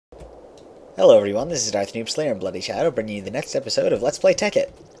Hello everyone, this is DarthNoobSlayer and Bloody Shadow bringing you the next episode of Let's Play Tekkit.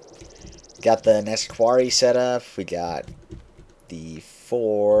 Got the next quarry set up, we got the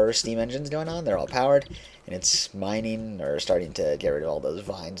 4 steam engines going on, they're all powered, and it's mining, or starting to get rid of all those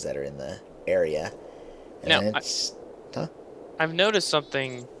vines that are in the area. And Now, then it's... Huh? I've noticed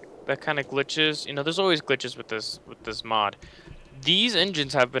something that kind of glitches. You know, there's always glitches with this mod. These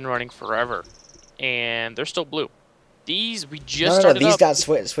engines have been running forever, and they're still blue. These we just No, started these up, got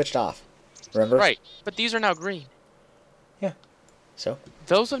switched off. Remember? right? But these are now green. Yeah. So?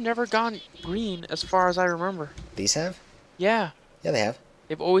 Those have never gone green as far as I remember. These have? Yeah, Yeah, they have.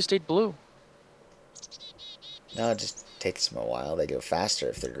 they've always stayed blue. No, it just takes them a while. They go faster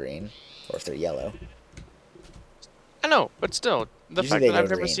if they're green, or if they're yellow. I know, but still, the Usually fact they that go I've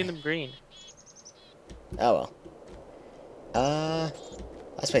never green. seen them green. Oh well.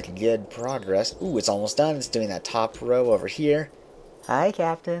 Let's make good progress. Ooh, it's almost done. It's doing that top row over here. Hi,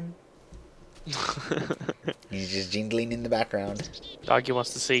 Captain. He's just jingling in the background. Doggy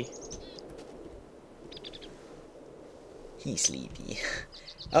wants to see. He's sleepy.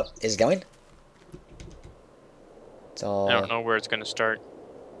 Oh, is it going? It's all I don't know where it's gonna start.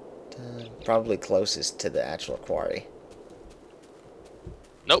 done. Probably closest to the actual quarry.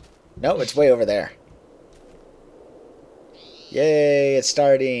 Nope. No, it's way over there. Yay, it's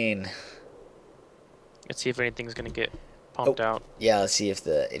starting. Let's see if anything's gonna get pumped out. Yeah, let's see if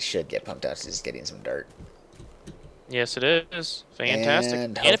it should get pumped out. It's just getting some dirt. Yes, it is. Fantastic.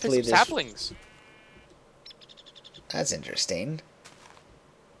 And And it hopefully picks some saplings. That's interesting.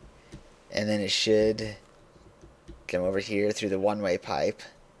 And then it should come over here through the one-way pipe.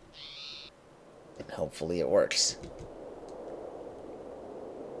 And hopefully it works.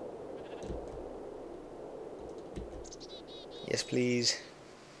 Yes, please.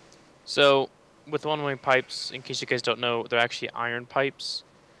 So, with one-way pipes, in case you guys don't know, they're actually iron pipes.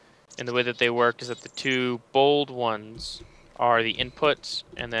 And the way that they work is that the 2 bold ones are the input,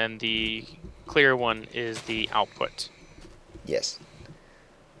 and then the clear one is the output. Yes.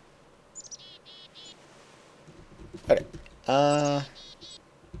 Okay.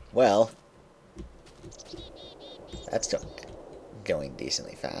 Well, that's going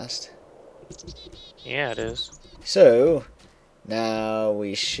decently fast. Yeah, it is. So, now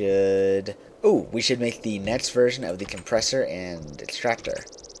we should... Ooh, we should make the next version of the compressor and extractor.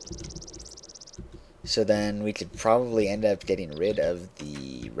 So then we could probably end up getting rid of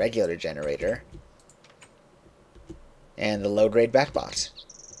the regular generator and the low-grade batbots.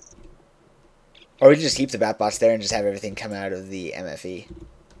 Or we could just keep the batbots there and just have everything come out of the MFE.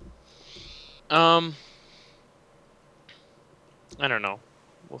 I don't know.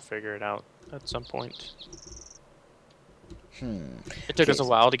 We'll figure it out at some point. It took us a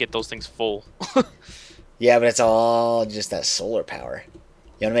while to get those things full. Yeah, but it's all just that solar power.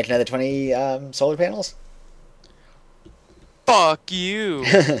 You want to make another 20 solar panels? Fuck you!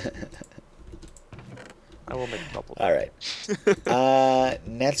 I will make a couple. Alright.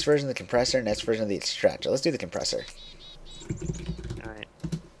 Next version of the compressor, next version of the extractor. Let's do the compressor. Alright.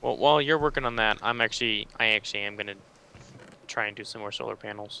 Well, while you're working on that, I actually am gonna try and do some more solar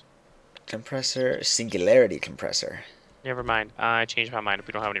panels. Compressor, singularity compressor. Never mind. I changed my mind.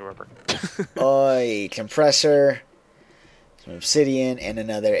 We don't have any rubber. Oi, compressor, some obsidian, and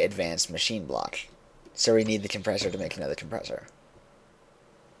another advanced machine block. So we need the compressor to make another compressor.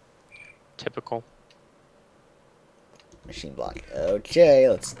 Typical. Machine block. Okay,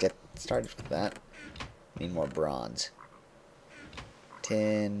 let's get started with that. Need more bronze.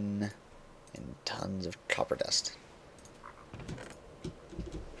 Tin, and tons of copper dust.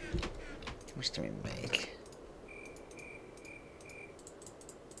 How much can we make?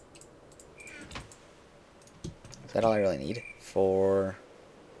 Is that all I really need? 4.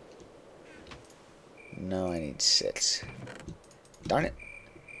 No, I need 6. Darn it.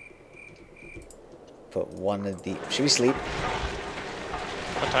 Put one of the... Should we sleep?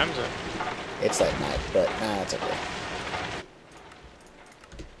 What time is it? It's at night, but nah, that's okay.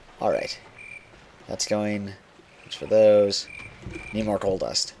 Alright. That's going. That's for those. Need more coal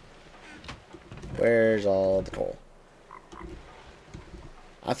dust. Where's all the coal?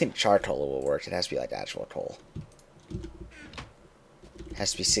 I don't think charcoal will work. It has to be like actual coal. It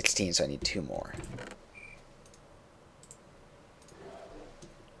has to be 16, so I need 2 more.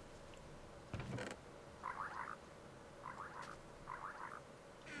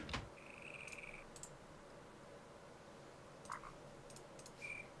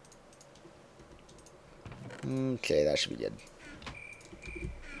 Okay, that should be good.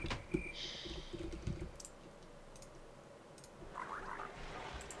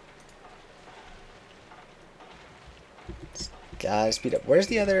 Gotta speed up. Where's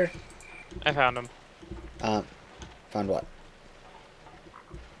the other I found them. Found what?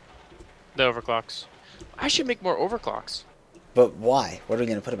 The overclocks. I should make more overclocks. But why? What are we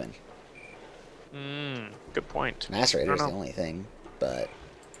going to put them in? Good point. Macerator is the only thing, but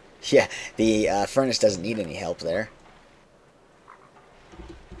yeah, the furnace doesn't need any help there.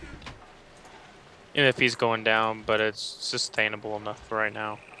 Even if he's going down, but it's sustainable enough for right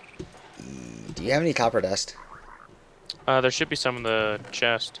now. Do you have any copper dust? There should be some in the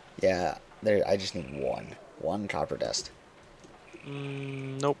chest. Yeah, there. I just need one copper dust.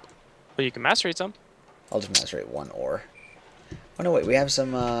 Nope. But you can macerate some. I'll just macerate one ore. Oh no, wait, we have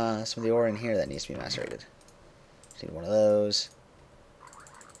some of the ore in here that needs to be macerated. Just need one of those.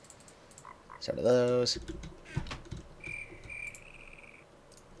 Some of those.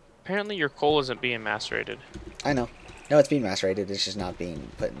 Apparently your coal isn't being macerated. I know. No, it's being macerated. It's just not being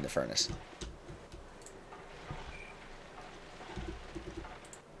put in the furnace.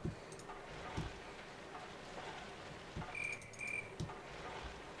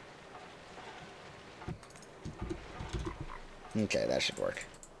 Okay, that should work.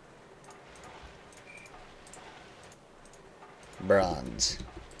 Bronze.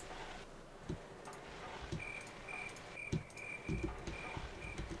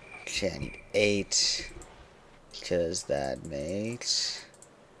 Okay, I need 8. Because that makes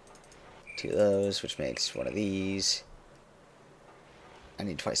 2 of those, which makes 1 of these. I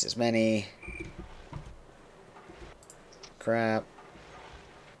need twice as many. Crap.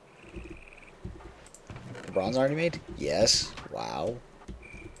 The bronze already made? Yes. Wow.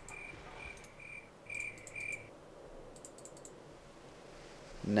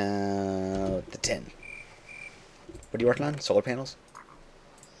 Now, the tin. What are you working on? Solar panels?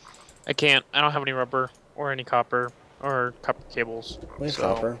 I can't. I don't have any rubber or any copper or copper cables. We have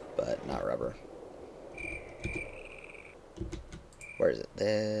copper, but not rubber. Where is it?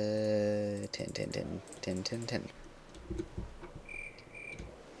 The tin.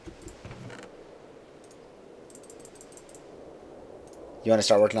 You want to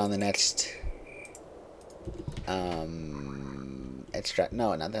start working on the next extract?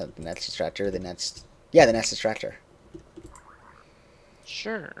 No, not the next extractor. The next extractor.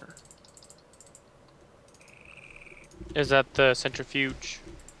 Sure. Is that the centrifuge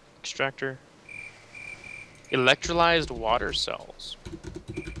extractor? Electrolyzed water cells.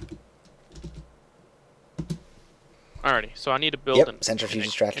 Alrighty, so I need to build an centrifuge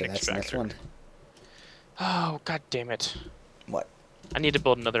extractor. That's the next one. Oh, god damn it. What? I need to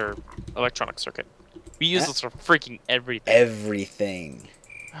build another electronic circuit. We use this for freaking everything. Everything.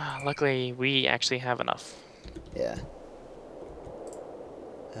 Luckily, we actually have enough. Yeah.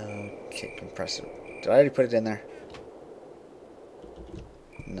 Okay, compressor. Did I already put it in there?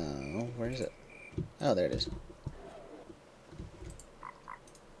 No. Where is it? Oh, there it is.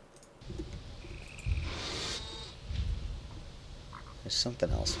 There's something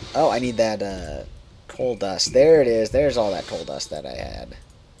else. Oh, I need that coal dust. There it is. There's all that coal dust that I had.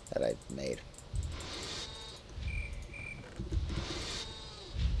 That I made.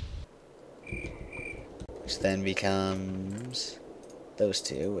 Which then becomes those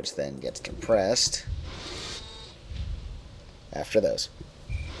two, which then gets compressed after those.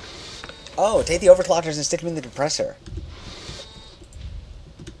 Oh, take the overclockers and stick them in the compressor.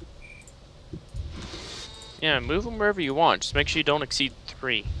 Yeah, move them wherever you want. Just make sure you don't exceed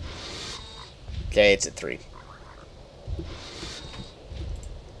 3. Okay, it's at 3.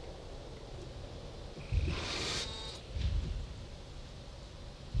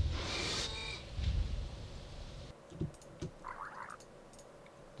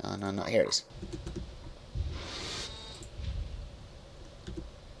 No, here it is.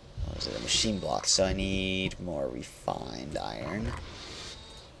 What was it? A machine block, so I need more refined iron.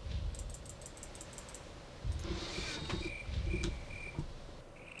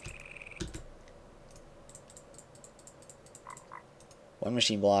 One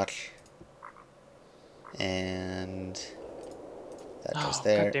machine block. And that goes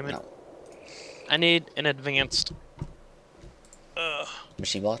there. God damn it. No. I need an advanced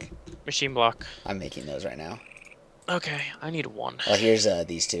Machine block? machine block. I'm making those right now. Okay, I need 1. Well, here's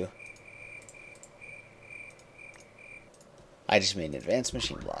these two. I just made an advanced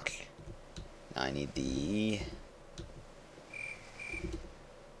machine block. Now I need the...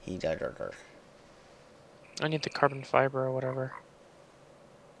 I need the carbon fiber or whatever.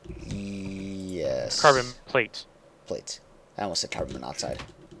 Yes. Carbon plate. Plates. I almost said carbon monoxide.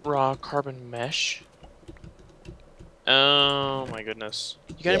 Raw carbon mesh. Oh my goodness.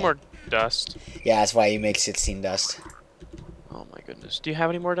 You got any more dust? Yeah, that's why you make 16 dust. Oh my goodness. Do you have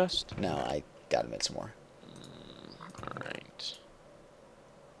any more dust? No, I gotta make some more. Alright.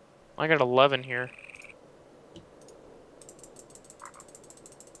 I got 11 here.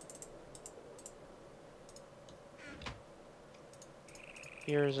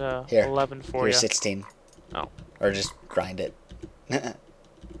 Here's Here. 11 for Here's you. 16. Oh. Or just grind it.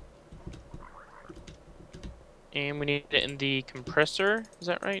 And we need it in the compressor. Is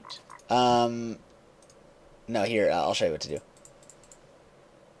that right? No, here, I'll show you what to do.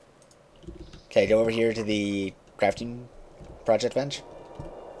 Okay, go over here to the crafting project bench.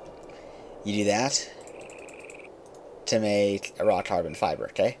 You do that to make a raw carbon fiber,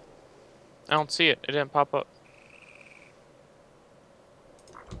 okay? I don't see it. It didn't pop up.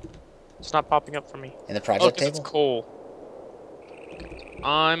 It's not popping up for me. In the Oh, project 'cause it's table? coal.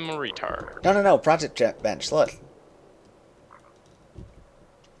 I'm a retard. No, project bench, look.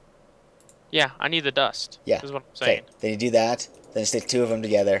 Yeah, I need the dust. Yeah. Is what I'm saying. Okay, then you do that, then stick two of them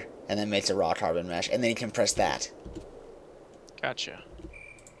together, and then makes a raw carbon mesh, and then you compress that. Gotcha.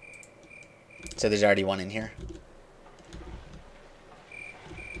 So there's already one in here.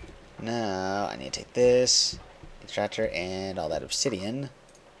 Now, I need to take this, extractor, and all that obsidian.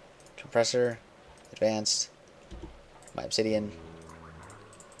 Compressor, advanced, my obsidian.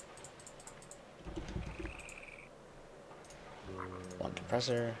 One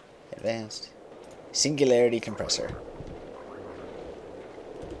compressor, advanced. Singularity compressor.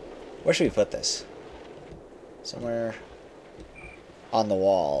 Where should we put this? Somewhere on the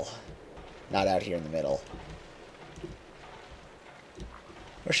wall. Not out here in the middle.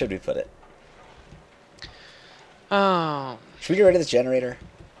 Where should we put it? Oh. Should we get rid of this generator?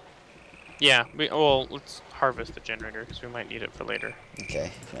 Yeah. Well, let's harvest the generator because we might need it for later.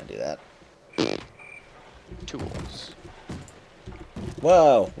 Okay, if you want to do that. Tools.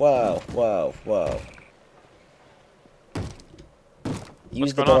 Whoa, whoa, whoa, whoa.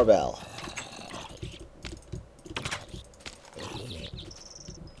 Use the doorbell.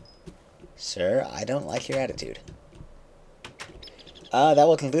 Sir, I don't like your attitude. That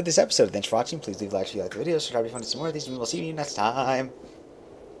will conclude this episode. Thanks for watching. Please leave a like if you liked the video. Subscribe if you want to see more of these, and we will see you next time.